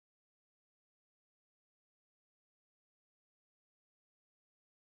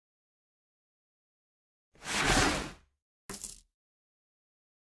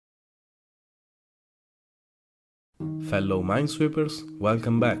Fellow Minesweepers,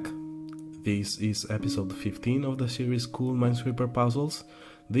 welcome back. This is episode 15 of the series Cool Minesweeper Puzzles.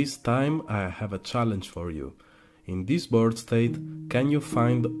 This time I have a challenge for you. In this board state, can you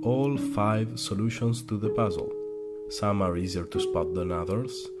find all 5 solutions to the puzzle? Some are easier to spot than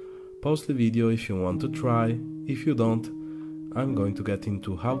others. Pause the video if you want to try. If you don't, I'm going to get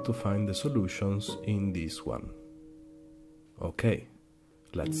into how to find the solutions in this one. Okay,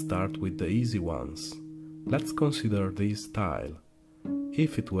 let's start with the easy ones. Let's consider this tile.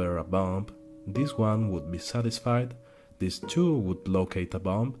 If it were a bomb, this one would be satisfied, this 2 would locate a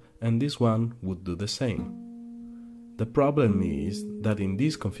bomb, and this one would do the same. The problem is that in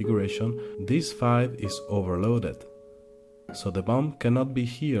this configuration, this 5 is overloaded, so the bomb cannot be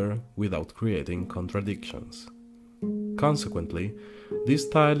here without creating contradictions. Consequently, this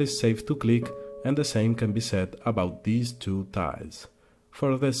tile is safe to click, and the same can be said about these 2 tiles,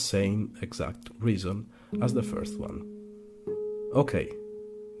 for the same exact reason as the first one. Okay,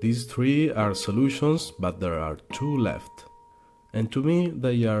 these 3 are solutions, but there are 2 left, and to me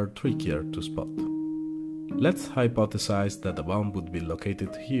they are trickier to spot. Let's hypothesize that the bomb would be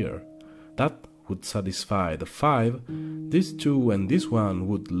located here. That would satisfy the 5, this 2 and this 1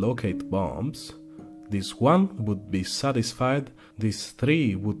 would locate bombs, this 1 would be satisfied, this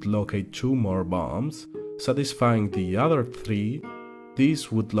 3 would locate 2 more bombs, satisfying the other 3,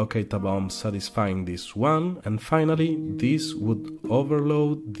 this would locate a bomb satisfying this 1, and finally this would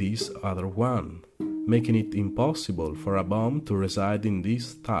overload this other 1, making it impossible for a bomb to reside in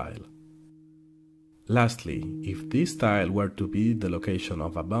this tile. Lastly, if this tile were to be the location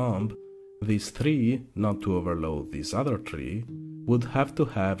of a bomb, these 3, not to overload these other 3, would have to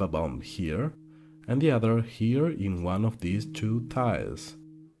have a bomb here, and the other here in one of these 2 tiles.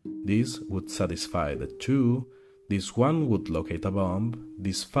 This would satisfy the 2, this 1 would locate a bomb,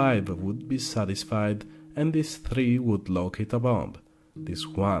 this 5 would be satisfied, and this 3 would locate a bomb. This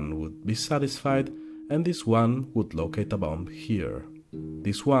 1 would be satisfied, and this 1 would locate a bomb here.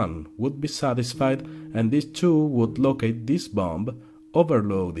 This 1 would be satisfied, and this 2 would locate this bomb,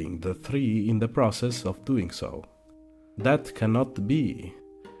 overloading the 3 in the process of doing so. That cannot be,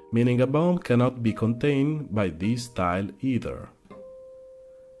 meaning a bomb cannot be contained by this tile either.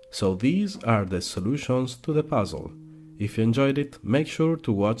 So these are the solutions to the puzzle. If you enjoyed it, make sure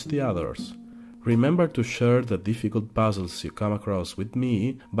to watch the others. Remember to share the difficult puzzles you come across with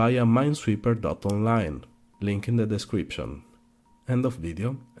me via Minesweeper.online, link in the description. End of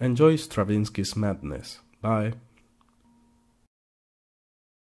video. Enjoy Stravinsky's madness. Bye.